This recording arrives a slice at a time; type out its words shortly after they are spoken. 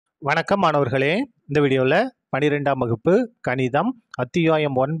வணக்கம் மாணவர்களே. இந்த வீடியோவில் 12ஆம் வகுப்பு கணிதம்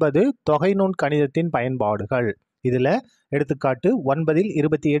அத்தியாயம் 9 தொகைநுண் கணிதத்தின் பயன்பாடுகள். இதில் எடுத்துக்காட்டு 9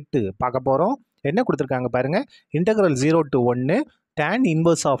 28 பார்க்க போகிறோம். என்ன கொடுத்துருக்காங்க பாருங்க. Integral 0 to 1 tan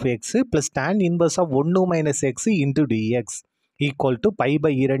inverse of x plus tan inverse of 1 minus x into dx equal to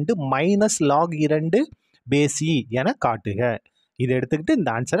π/2 minus log 2 base e என காட்டுக. இதை எடுத்துக்கிட்டு இந்த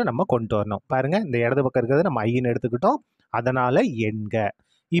ஆன்சரை நம்ம கொண்டு வரணும். பாருங்க, இந்த இடது பக்கம் இருக்கிறது நம்ம ஐன்னு எடுத்துக்கிட்டோம், அதனால எண்க.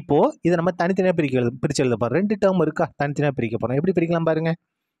 இப்போ இதை நம்ம தனித்தனியாக பிரிச்சு எழுத போகிறோம். ரெண்டு டேர்ம் இருக்கா, தனித்தனியாக பிரிக்க போகிறோம். எப்படி பிரிக்கலாம் பாருங்க.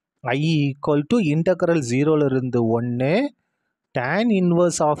 I equal to integral 0லிருந்து 1 tan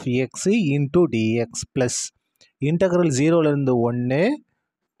inverse of X into dx plus integral 0லிருந்து 1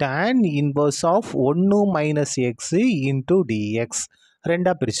 tan inverse of 1 minus X into dx.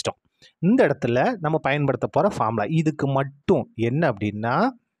 ரெண்டாக பிரிச்சிட்டோம். இந்த இடத்துல நம்ம பயன்படுத்த போகிற ஃபார்முலா இதுக்கு மட்டும் என்ன அப்படின்னா,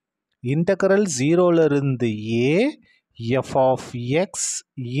 integral 0லிருந்து a f of x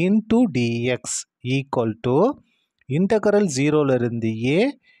into dx equal to integral 0லிருந்து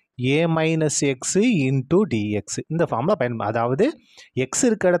a minus x into dx. இந்த ஃபார்முலா பயன்படுத்த, அதாவது x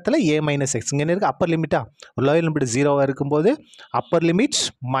இருக்க இடத்துல a minus x. இங்கே இருக்கு அப்பர் லிமிட்டா, லோயர் லிமிட் 0வாக இருக்கும்போது அப்பர் லிமிட்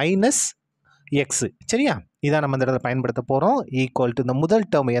மைனஸ் எக்ஸ். சரியா, இதான் நம்ம இந்த இடத்துல பயன்படுத்த போகிறோம். ஈக்குவல் டு இந்த முதல்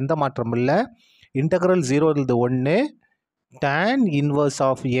டேர்ம் எந்த மாற்றமும் இல்லை. Integral 0லிருந்து 1 tan inverse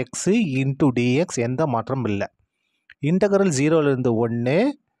of X into dx எந்த மாற்றமும் இல்லை. இன்டெக்ரல் 0லிருந்து 1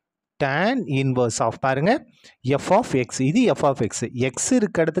 tan இன்வர்ஸ் ஆஃப் பாருங்க f of x. இது f of x. x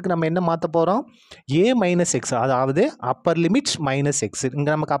இருக்க இடத்துக்கு நம்ம என்ன மாற்ற போகிறோம், a மைனஸ் எக்ஸ், அதாவது அப்பர் லிமிட் மைனஸ் எக்ஸ்.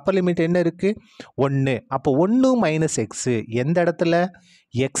 இங்கே நமக்கு அப்பர் லிமிட் என்ன இருக்குது, 1. அப்போ 1 மைனஸ் எக்ஸு எந்த இடத்துல,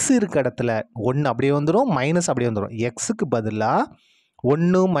 x இருக்க இடத்துல 1 அப்படியே வந்துடும், மைனஸ் அப்படியே வந்துடும். எக்ஸுக்கு பதிலாக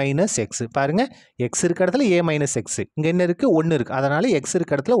 1 மைனஸ் எக்ஸு. பாருங்கள், எக்ஸ் இருக்க இடத்துல a மைனஸ் எக்ஸு, இங்கே என்ன இருக்குது, 1 இருக்குது, அதனால் எக்ஸ்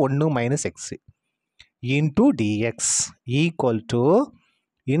இருக்க இடத்துல 1 minus x into dx equal to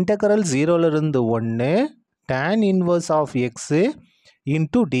integral 0லிருந்து 1 tan inverse of x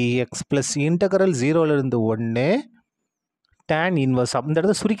into dx plus integral 0லிருந்து 1 tan inverse of, இந்த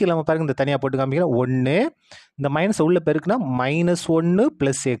இடத்துல சுருக்கிலாமல் பாருங்கள், இந்த தனியாக போட்டு காமிக்கிறேன். 1 இந்த மைனஸ் உள்ள பெருக்குனா மைனஸ் 1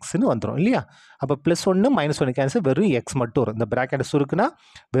 ப்ளஸ் எக்ஸ்ன்னு வந்துடும் இல்லையா. அப்போ ப்ளஸ் 1 மைனஸ் 1 கேன்சல், வெறும் எக்ஸ் மட்டும் வரும். இந்த ப்ராக்கெட்டை சுருக்குனா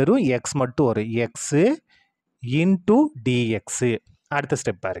வெறும் எக்ஸ் மட்டும் வரும். X into dx. அடுத்த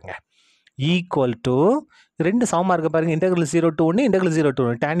ஸ்டெப் பாருங்கள். ஈக்குவல் டு ரெண்டு சமமாக இருக்க பாருங்கள். Integral 0 to 1 integral 0 to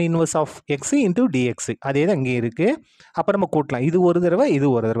 1 tan inverse of X into dx. அதே தான் இங்கே இருக்குது. அப்போ நம்ம கூட்டலாம். இது ஒரு தடவை, இது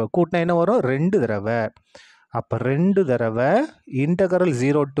ஒரு தடவை கூட்டினா என்ன வரும், 2 தடவை. அப்போ 2 தடவை integral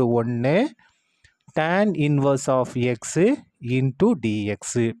 0 to 1 tan inverse of X into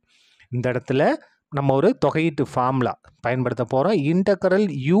dx. இந்த இடத்துல நம்ம ஒரு தொகையீட்டு ஃபார்முலா பயன்படுத்த போகிறோம். Integral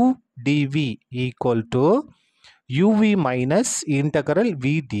u dv equal to uv minus integral v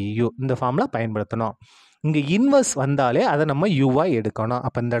du. இந்த ஃபார்முலா பயன்படுத்தணும். இங்கே இன்வர்ஸ் வந்தாலே அதை நம்ம யூவாக எடுக்கணும்.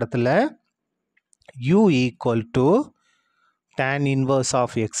 அப்போ இந்த இடத்துல u equal to tan inverse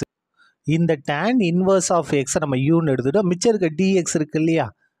of X. இந்த tan இன்வர்ஸ் ஆஃப் எக்ஸை நம்ம யூன்னு எடுத்துட்டோம். மிச்சம் இருக்க dx இருக்கு இல்லையா,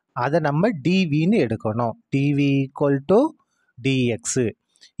 அதை நம்ம dvன்னு எடுக்கணும். dv equal to dx.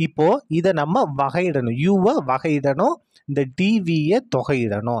 இப்போது இதை நம்ம வகையிடணும், யூவை வகையிடணும், இந்த dvயை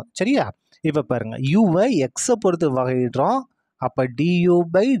தொகையிடணும். சரியா, இப்போ பாருங்கள், யூவை எக்ஸை பொறுத்து வகையிடுறோம். அப்போ du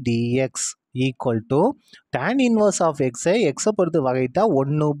by dx equal to tan inverse of எக்ஸை எக்ஸை பொறுத்து வகையிட்டா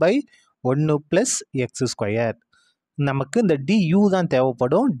 1 பை 1 ப்ளஸ் எக்ஸ் ஸ்கொயர். நமக்கு இந்த du தான்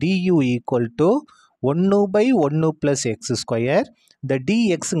தேவைப்படும். du equal to 1 by 1 plus X square. இந்த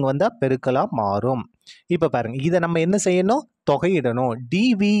dxங்க வந்தால் பெருக்கலாம் மாறும். இப்போ பாருங்கள், இதை நம்ம என்ன செய்யணும், தொகையிடணும்.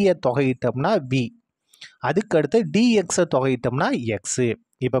 dvயை தொகையிட்டோம்னா v, அதுக்கு அடுத்து dxஐ தொகையிட்டோம்னா எக்ஸு.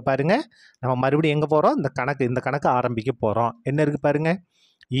 இப்போ பாருங்கள், நம்ம மறுபடியும் எங்கே போகிறோம், இந்த கணக்கு ஆரம்பிக்க போகிறோம். என்ன இருக்குது பாருங்கள்,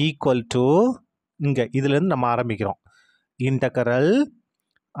 ஈக்குவல் டு இங்கே இதுலேருந்து நம்ம ஆரம்பிக்கிறோம்.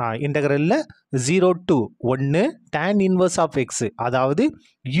 இன்டெக்ரலில் 0 to 1 tan inverse of x, அதாவது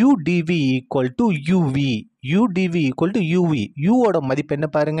u dv equal to uv. u dv equal to uv. யூவோட மதிப்பு என்ன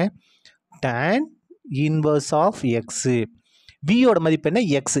பாருங்கள், tan இன்வர்ஸ் ஆஃப் எக்ஸு. வியோட மதிப்பு என்ன,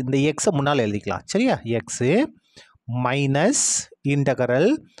 எக்ஸ். இந்த எக்ஸை முன்னால் எழுதிக்கலாம். சரியா, எக்ஸு மைனஸ் இன்டெக்ரல்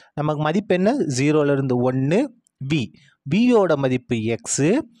நமக்கு மதிப்பு என்ன, 0லிருந்து 1 வி. வியோட மதிப்பு எக்ஸு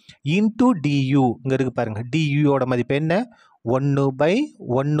இன்டூ டியூ. இங்கே இருக்குது பாருங்கள், டியூயோட மதிப்பு என்ன, 1 by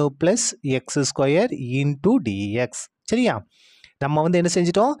 1 plus X square into dx. சரியா, நம்ம வந்து என்ன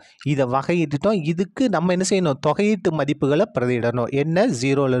செஞ்சிட்டோம், இதை வகையிட்டுட்டோம். இதுக்கு நம்ம என்ன செய்யணும், தொகையீட்டு மதிப்புகளை பிரதியிடணும். என்ன,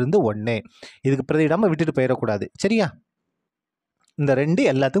 0லிருந்து 1. இதுக்கு பிரதியிடாமல் விட்டுட்டு போயிடக்கூடாது. சரியா, இந்த 2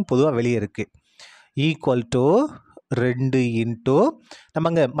 எல்லாத்துக்கும் பொதுவாக வெளியே இருக்குது. ஈக்குவல் டு 2 இன்ட்டு நம்ம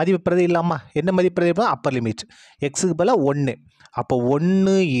அங்கே மதிப்பு பிரதி இல்லாமா, என்ன மதிப்பு பிரதி, அப்பர் லிமிட் எக்ஸுக்கு பதிலாக 1. அப்போ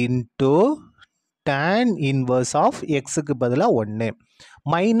 1 இன்ட்டு tan இன்வர்ஸ் ஆஃப் எக்ஸுக்கு பதிலாக 1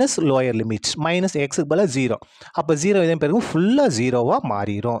 மைனஸ் லோயர் லிமிட்ஸ் மைனஸ் எக்ஸுக்கு பதிலாக 0. அப்போ 0 இதே பிறகு ஃபுல்லாக 0வாக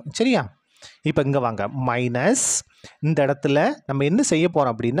மாறிடும். சரியா? இப்போ இங்கே வாங்க, மைனஸ் இந்த இடத்துல நம்ம என்ன செய்ய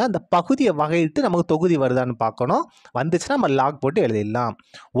போகிறோம் அப்படின்னா, அந்த பகுதியை வகையிட்டு நமக்கு தொகுதி வருதான்னு பார்க்கணும். வந்துச்சுன்னா நம்ம லாக் போட்டு எழுதிடலாம்.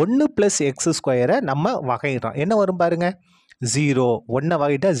 1 + x² நம்ம வகையிடுறோம். என்ன வரும் பாருங்க, 0. 1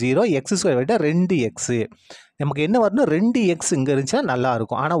 வகையிட்டா 0, x² வகையிட்டா 2x. நமக்கு என்ன வரணும், 2x இங்கே இருந்துச்சுன்னா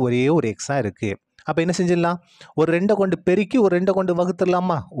நல்லாயிருக்கும். ஆனால் ஒரே ஒரு x தான் இருக்குது. அப்போ என்ன செஞ்சிடலாம், ஒரு 2 கொண்டு பெருக்கி ஒரு 2 கொண்டு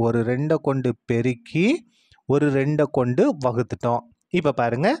வகுத்துடலாமா? ஒரு 2 கொண்டு பெருக்கி ஒரு 2 கொண்டு வகுத்துட்டோம். இப்போ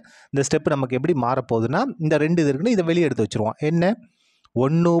பாருங்கள், இந்த ஸ்டெப் நமக்கு எப்படி மாறப்போகுதுன்னா, இந்த 2 இது இருக்குன்னு இதை வெளியே எடுத்து வச்சுருவோம். என்ன,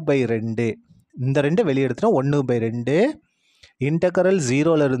 1/2. இந்த 2 வெளியே எடுத்துட்டோம். 1/2 integral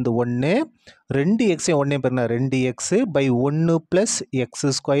 0லேருந்து 1, 2x 1 பெருனா 2x / 1 +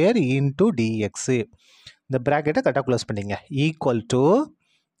 x² into dx. இந்த ப்ராக்கெட்டை கரெக்டாக க்ளோஸ் பண்ணிங்க. Equal to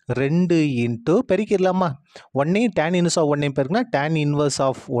 2 into பெருக்கிடலாமா? 1 tan inverse of 1 பெருக்குனா tan inverse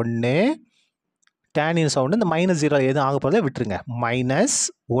of 1, tan inverse of 1 இந்த -0 எதுவும் ஆக போகிறத விட்டுருங்க.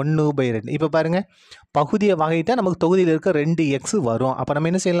 -1/2. இப்போ பாருங்கள், பகுதியை வகையிட்டால் நமக்கு தொகுதியில் இருக்க 2x வரும். அப்போ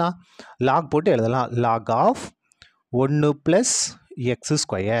நம்ம என்ன செய்யலாம், லாக் போட்டு எழுதலாம். Lock of 1 +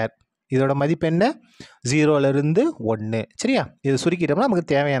 x². இதோட மதிப்பு என்ன, 0லேருந்து 1. சரியா? இது சுருக்கிட்டோம்னா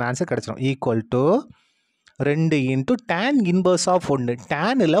நமக்கு தேவையான ஆன்சர் கிடச்சிடும். Equal to 2 into tan inverse of 1.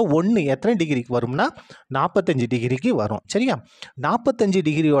 Daniil 1 எத்தனை டிகிரிக்கு வரும்னா 45 டிகிரிக்கு வரும். சரியா? 45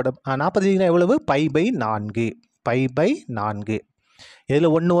 டிகிரியோட 45 டிகிரி எவ்வளவு, π/4. π/4 இதில்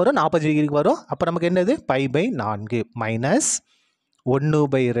 1 வரும், 45 டிகிரிக்கு வரும். அப்போ நமக்கு என்னது, π/4 மைனஸ்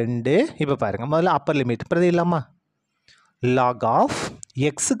 1/2. இப்போ பாருங்கள், முதல்ல அப்பர் லிமிட் பிரதி இல்லாமா, லாக் ஆஃப்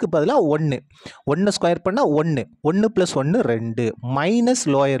எக்ஸுக்கு பதிலாக 1, 1 ஸ்கொயர் பண்ணால் 1, 1 + 1 2, minus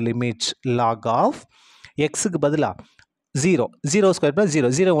lower limits lock of எக்ஸுக்கு பதிலாக 0, 0 ஸ்கொயர் பண்ணால் 0,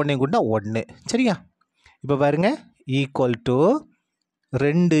 0 1 கூட்டினா 1. சரியா? இப்போ பாருங்கள், ஈக்குவல் டு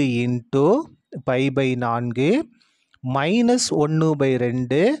 2 இன்ட்டு π/4 மைனஸ்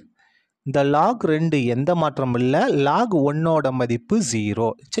 1/2. இந்த லாக் 2 எந்த மாற்றம் இல்லை, லாக் 1ஓட மதிப்பு 0.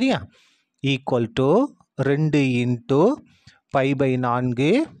 சரியா? Equal to 2 into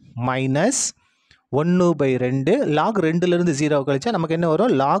π/4 minus 1/2. Lock 2லேருந்து 0 கழிச்சா நமக்கு என்ன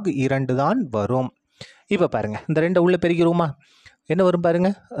வரும், லாக் 2 தான் வரும். இப்போ பாருங்கள், இந்த 2 உள்ளே பெருக்கிடுவோமா? என்ன வரும்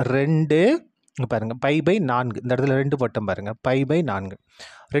பாருங்கள், 2 பாருங்கள் π/4. இந்த இடத்துல 2 போட்டோம் பாருங்கள், π/4.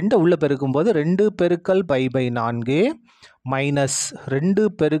 2 உள்ளே பெருக்கும்போது 2 பெருக்கல் π/4 மைனஸ் 2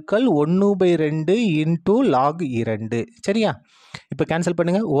 பெருக்கல் 1/2 இன்ட்டு லாக் 2. சரியா? இப்போ கேன்சல்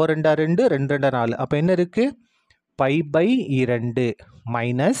பண்ணுங்கள். 2 2, 2 2 4. அப்போ என்ன இருக்குது, π/2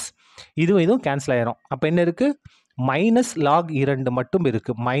 மைனஸ் இதுவும் கேன்சல் ஆயிரும். அப்போ என்ன இருக்குது, மைனஸ் லாக் 2 மட்டும்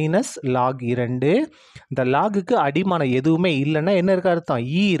இருக்குது. Minus lock 2. இந்த லாகுக்கு அடிமானம் எதுவுமே இல்லைன்னா என்ன இருக்க அர்த்தம்,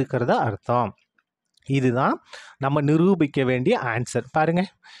 ஈ இருக்கிறதா அர்த்தம். இதுதான் நம்ம நிரூபிக்க வேண்டிய ஆன்சர். பாருங்கள்,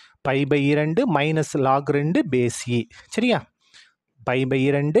 π/2 மைனஸ் லாக் 2 பேஸ் இ. சரியா?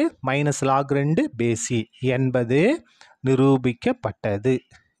 π/2 மைனஸ் லாக் 2 பேஸ் இ என்பது நிரூபிக்கப்பட்டது.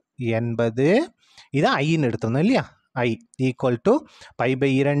 என்பது இதான் ஐன்னு எடுத்தோம் இல்லையா, I equal to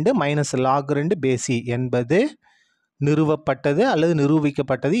π/2 minus lock 2 base இ என்பது நிறுவப்பட்டது அல்லது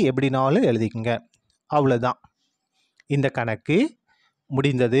நிரூபிக்கப்பட்டது, எப்படினாலும் எழுதிக்கங்க. அவ்வளோதான், இந்த கணக்கு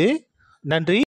முடிந்தது. நன்றி.